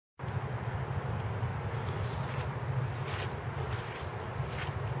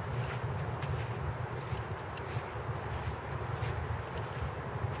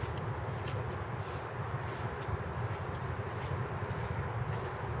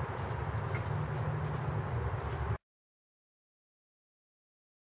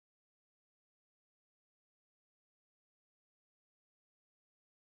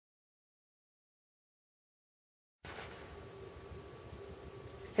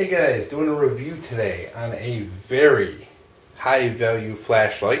Hey guys, doing a review today on a very high value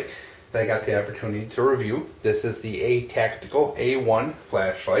flashlight that I got the opportunity to review. This is the Atactical A1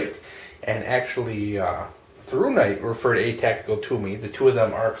 flashlight, and actually Thrunite referred Atactical to me. The two of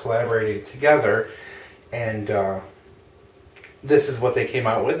them are collaborating together, and this is what they came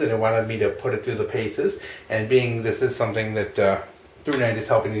out with, and they wanted me to put it through the paces. And being this is something that Thrunite is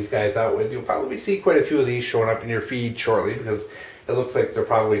helping these guys out with, you'll probably see quite a few of these showing up in your feed shortly, because it looks like they're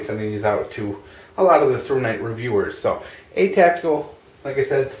probably sending these out to a lot of the Thrunite reviewers. So Atactical, like I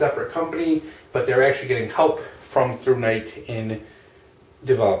said, separate company, but they're actually getting help from Thrunite in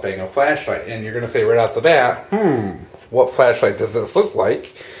developing a flashlight. And you're going to say right off the bat, what flashlight does this look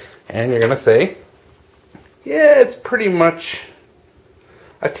like? And you're going to say, yeah, it's pretty much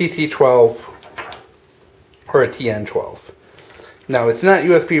a TC12 or a TN12. Now, it's not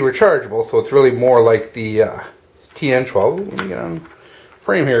USB rechargeable, so it's really more like the TN12. Let me get on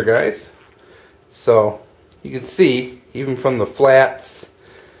frame here, guys. So you can see, even from the flats,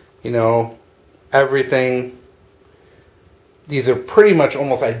 you know, everything, these are pretty much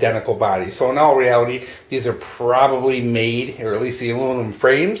almost identical bodies. So in all reality, these are probably made, or at least the aluminum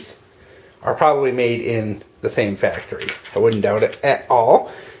frames are probably made in the same factory. I wouldn't doubt it at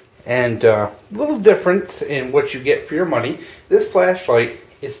all. And a little difference in what you get for your money. This flashlight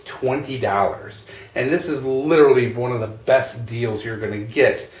is $20, and this is literally one of the best deals you're going to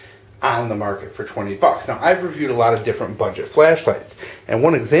get on the market for 20 bucks. Now, I've reviewed a lot of different budget flashlights, and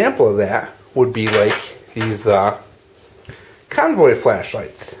one example of that would be like these convoy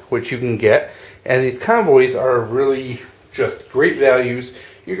flashlights, which you can get, and these convoys are really just great values.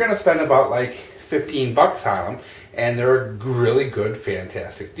 You're going to spend about like 15 bucks on them, and they're a really good,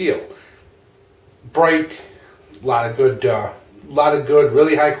 fantastic deal. Bright, a lot of good,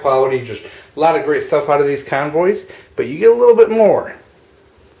 really high quality, just a lot of great stuff out of these convoys, but you get a little bit more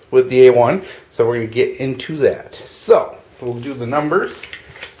with the A1, so we're going to get into that. So, we'll do the numbers,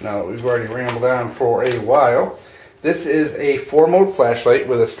 now that we've already rambled on for a while. This is a 4-mode flashlight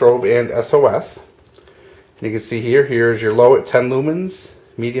with a strobe and SOS. And you can see here's your low at 10 lumens,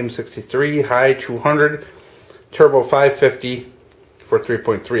 medium 63, high 200, turbo 550 for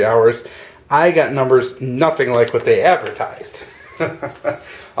 3.3 hours. I got numbers nothing like what they advertised.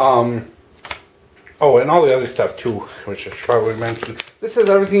 Oh, and all the other stuff too, which I should probably mention. This is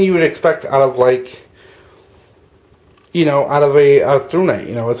everything you would expect out of, like, you know, out of a Thrunite.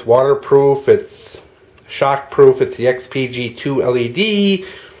 You know, it's waterproof, it's shockproof, it's the XPG2 LED.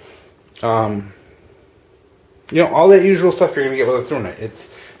 You know, all that usual stuff you're going to get with a Thrunite.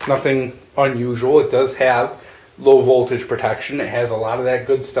 It's nothing unusual. It does have low voltage protection. It has a lot of that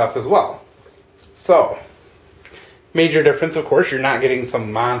good stuff as well. So, major difference, of course, you're not getting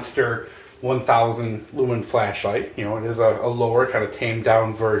some monster 1000 lumen flashlight. You know, it is a lower, kind of tamed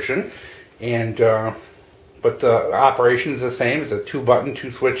down version. And but the operation is the same. It's a 2-button,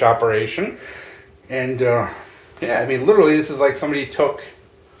 2-switch operation. And yeah, I mean, literally, this is like somebody took,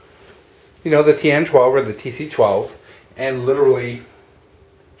 you know, the TN12 or the TC12 and literally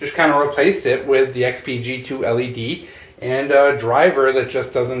just kind of replaced it with the XPG2 LED and a driver that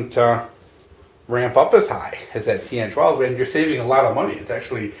just doesn't ramp up as high as that TN12, and you're saving a lot of money. It's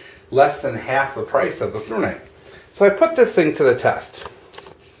actually less than half the price of the Thrunite. So I put this thing to the test,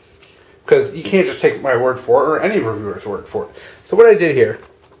 because you can't just take my word for it or any reviewer's word for it. So what I did here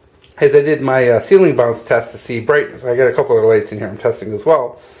is I did my ceiling bounce test to see brightness. I got a couple of lights in here I'm testing as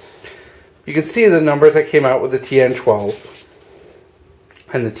well. You can see the numbers that came out with the TN12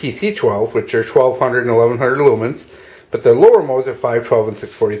 and the TC12, which are 1200 and 1100 lumens, but the lower modes are 512 and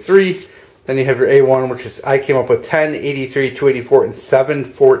 643. Then you have your A1, which is, I came up with 10, 83, 284, and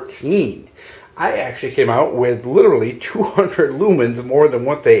 714. I actually came out with literally 200 lumens more than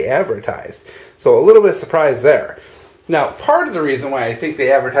what they advertised. So a little bit surprised there. Now, part of the reason why I think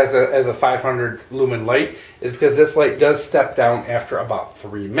they advertise it as a 500 lumen light is because this light does step down after about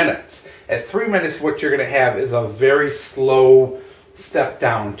 3 minutes. At 3 minutes, what you're going to have is a very slow step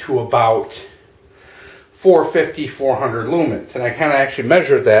down to about 450, 400 lumens. And I kind of actually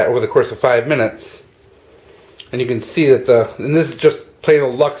measured that over the course of 5 minutes. And you can see that and this is just plain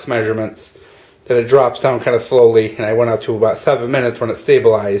old lux measurements, that it drops down kind of slowly. And I went out to about 7 minutes when it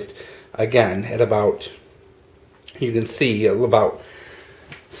stabilized again at about, you can see about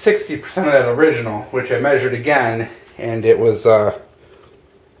 60% of that original, which I measured again, and it was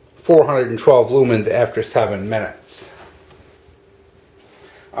 412 lumens after 7 minutes.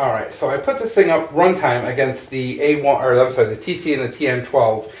 Alright, so I put this thing up runtime against the A1, or I'm sorry, the TC and the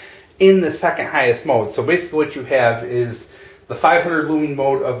TN12 in the second highest mode. So basically what you have is the 500 lumen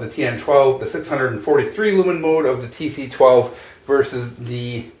mode of the TN12, the 643 lumen mode of the TC12 versus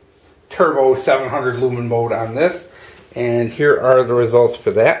the turbo 700 lumen mode on this. And here are the results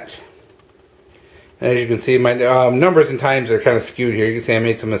for that. And as you can see, my numbers and times are kind of skewed here. You can see I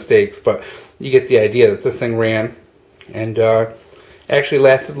made some mistakes, but you get the idea that this thing ran and actually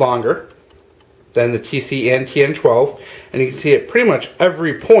lasted longer than the TC and TN12. And you can see at pretty much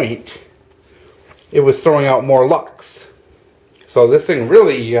every point it was throwing out more lux. So this thing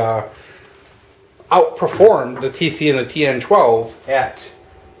really outperformed the TC and the TN12 at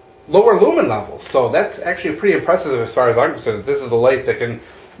lower lumen levels. So that's actually pretty impressive as far as I'm concerned. This is a light that can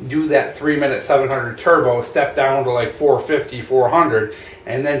do that 3-minute 700 turbo, step down to like 450, 400,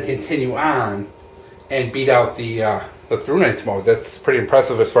 and then continue on and beat out the thrunite mode. That's pretty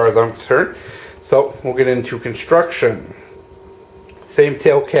impressive as far as I'm concerned. So we'll get into construction. Same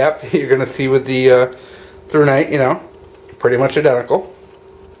tail cap that you're going to see with the thrunite, you know, pretty much identical.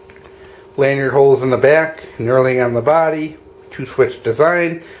 Lanyard holes in the back, knurling on the body, 2-switch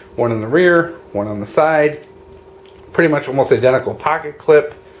design, one in the rear, one on the side. Pretty much almost identical pocket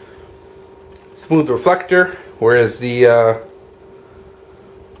clip. Smooth reflector, whereas the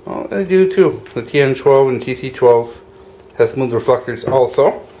oh, they do too. The TN12 and TC12 has smooth reflectors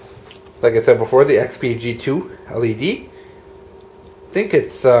also. Like I said before, the XPG2 LED. I think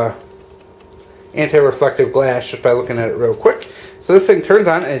it's anti-reflective glass just by looking at it real quick. So this thing turns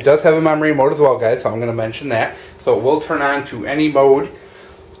on, and it does have a memory mode as well, guys, so I'm going to mention that. So it will turn on to any mode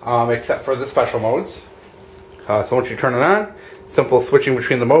except for the special modes. So once you turn it on, simple switching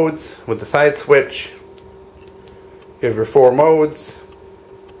between the modes with the side switch. You have your 4 modes,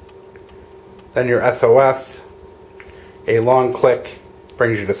 then your SOS. A long click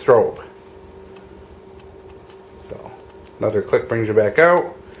brings you to strobe. So another click brings you back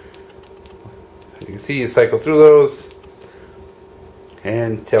out. You can see you cycle through those.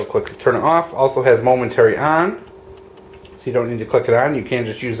 And tail click to turn it off. Also has momentary on, so you don't need to click it on. You can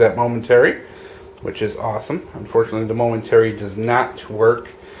just use that momentary, which is awesome. Unfortunately, the momentary does not work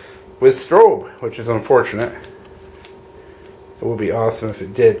with strobe, which is unfortunate. It would be awesome if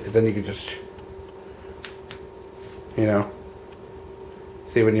it did, because then you could just, you know,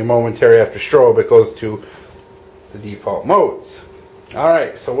 see when you're momentary after strobe, it goes to the default modes.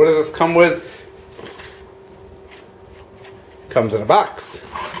 Alright, so what does this come with? Comes in a box.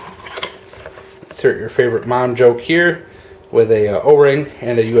 Insert your favorite mom joke here with a O-ring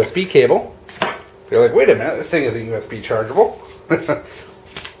and a USB cable. You're like, wait a minute, this thing isn't USB chargeable.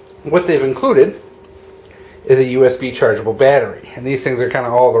 What they've included is a USB chargeable battery, and these things are kind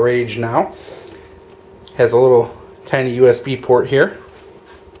of all the rage now. Has a little tiny USB port here.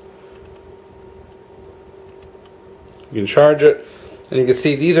 You can charge it, and you can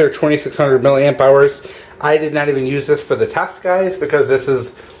see these are 2600 milliamp hours. I did not even use this for the test, guys, because this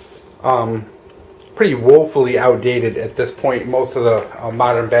is pretty woefully outdated at this point. Most of the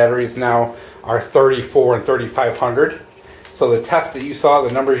modern batteries now are 34 and 3500. So the test that you saw,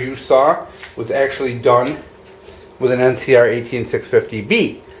 the numbers you saw, was actually done with an NCR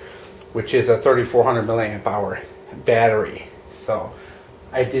 18650B, which is a 3400 milliamp hour battery. So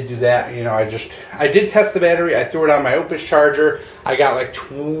I did do that. You know, I did test the battery. I threw it on my Opus charger. I got like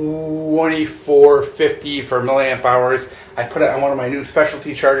 2450 for milliamp hours. I put it on one of my new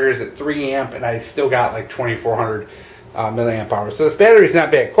specialty chargers at 3 amp, and I still got like 2400 milliamp hours. So this battery is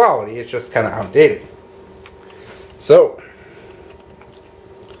not bad quality. It's just kind of outdated. So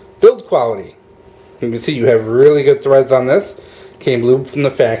build quality. You can see you have really good threads on this. Came lubed from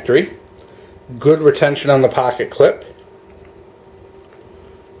the factory. Good retention on the pocket clip.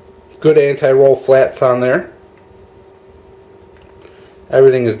 Good anti-roll flats on there.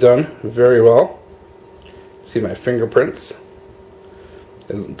 Everything is done very well. See my fingerprints.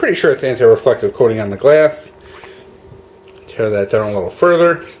 I'm pretty sure it's anti-reflective coating on the glass. Tear that down a little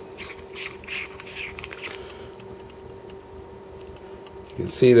further. You can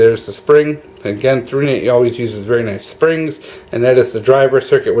see there's the spring. Again, thrunite always uses very nice springs, and that is the driver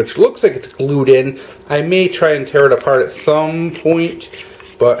circuit, which looks like it's glued in. I may try and tear it apart at some point,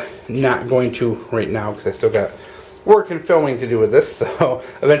 but not going to right now because I still got work and filming to do with this. So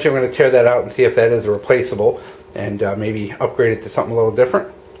eventually I'm going to tear that out and see if that is replaceable, and maybe upgrade it to something a little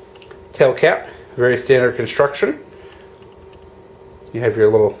different. Tail cap, very standard construction. You have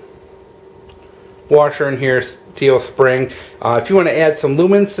your little washer in here, steel spring. If you want to add some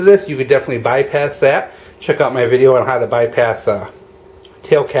lumens to this, you could definitely bypass that. Check out my video on how to bypass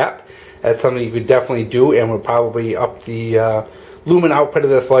tail cap. That's something you could definitely do, and would probably up the lumen output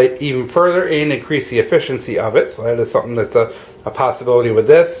of this light even further and increase the efficiency of it. So that is something that's a possibility with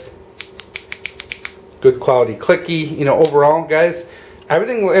this. good quality clicky. You know, overall, guys,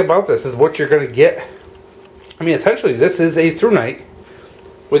 everything about this is what you're going to get. I mean, essentially, this is a thrunite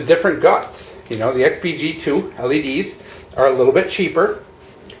with different guts. You know, the XPG2 LEDs are a little bit cheaper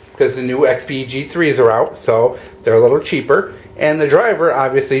because the new XPG3s are out, so they're a little cheaper. And the driver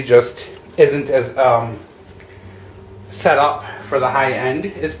obviously just isn't as set up for the high end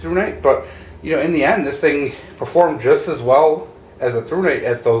as thrunite, but you know, in the end, this thing performed just as well as a thrunite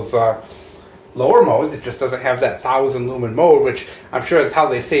at those lower modes. It just doesn't have that 1000 lumen mode, which I'm sure that's how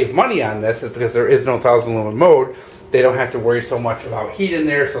they save money on this, is because there is no 1000 lumen mode. They don't have to worry so much about heat in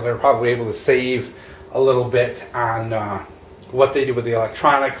there, so they're probably able to save a little bit on what they do with the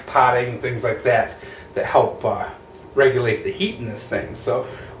electronics, potting, things like that, that help regulate the heat in this thing. So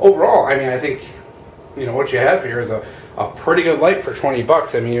overall, I mean, I think, you know, what you have here is a pretty good light for 20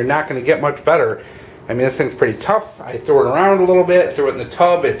 bucks. I mean, you're not going to get much better. I mean, this thing's pretty tough. I threw it around a little bit, threw it in the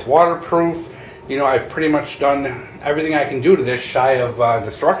tub. It's waterproof. You know, I've pretty much done everything I can do to this shy of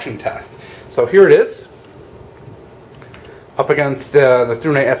destruction test. So here it is, up against the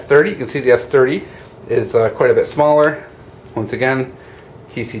thrunite S30. You can see the S30 is quite a bit smaller. Once again,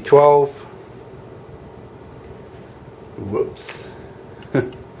 TC12. Whoops.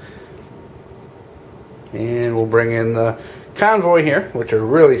 And we'll bring in the Convoy here, which are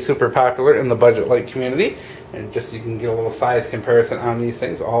really super popular in the budget light community. And just so you can get a little size comparison on these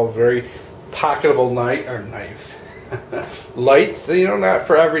things, all very pocketable knives. Lights, you know, not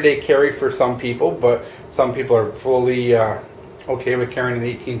for everyday carry for some people, but some people are fully okay with carrying an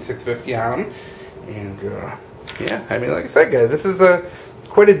 18650 on them. And yeah, I mean, like I said, guys, this is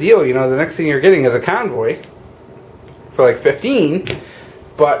quite a deal. You know, the next thing you're getting is a Convoy for like 15,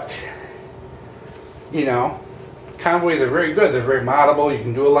 but you know, Convoys are very good. They're very moddable. You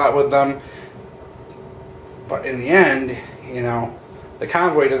can do a lot with them. But in the end, you know, the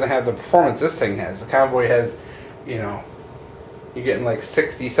Convoy doesn't have the performance this thing has. The Convoy has, you know, you're getting like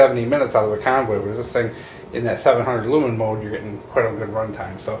 60, 70 minutes out of a Convoy, whereas this thing, in that 700 lumen mode, you're getting quite a good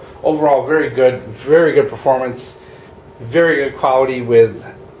runtime. So overall, very good performance, very good quality with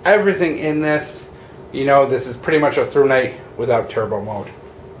everything in this. You know, this is pretty much a thrunite without turbo mode.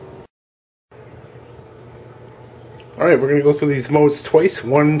 Alright, we're going to go through these modes twice,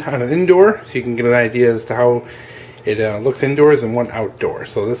 one on an indoor, so you can get an idea as to how it looks indoors, and one outdoor.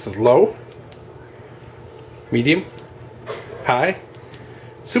 So this is low, medium, high,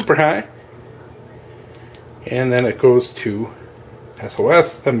 super high, and then it goes to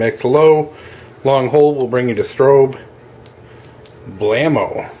SOS, then back to low. Long hold will bring you to strobe.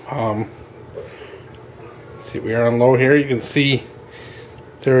 Blammo. See, we are on low here. You can see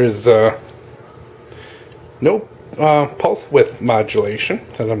there is no pulse width modulation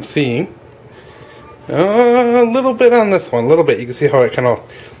that I'm seeing. A little bit on this one, a little bit. You can see how it kind of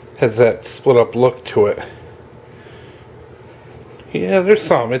has that split up look to it. Yeah, there's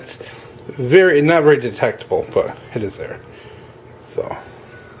some. It's not very detectable, but it is there. So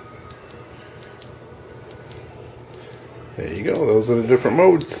there you go. Those are the different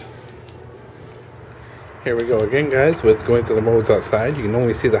modes. Here we go again, guys, with going through the modes outside. You can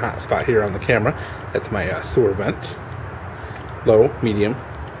only see the hot spot here on the camera. That's my sewer vent. Low, medium,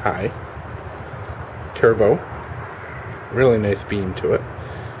 high, turbo. Really nice beam to it.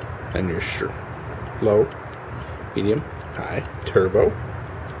 And your low, medium, high, turbo,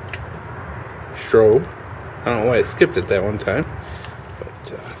 strobe. I don't know why I skipped it that one time, but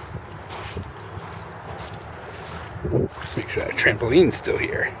make sure that trampoline's still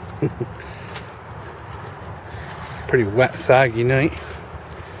here. Pretty wet, soggy night.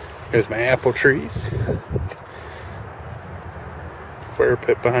 There's my apple trees. Fire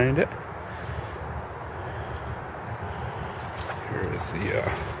pit behind it. Here is the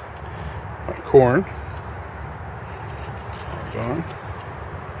my corn. All gone.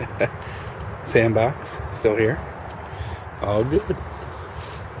 Sandbox still here. All good.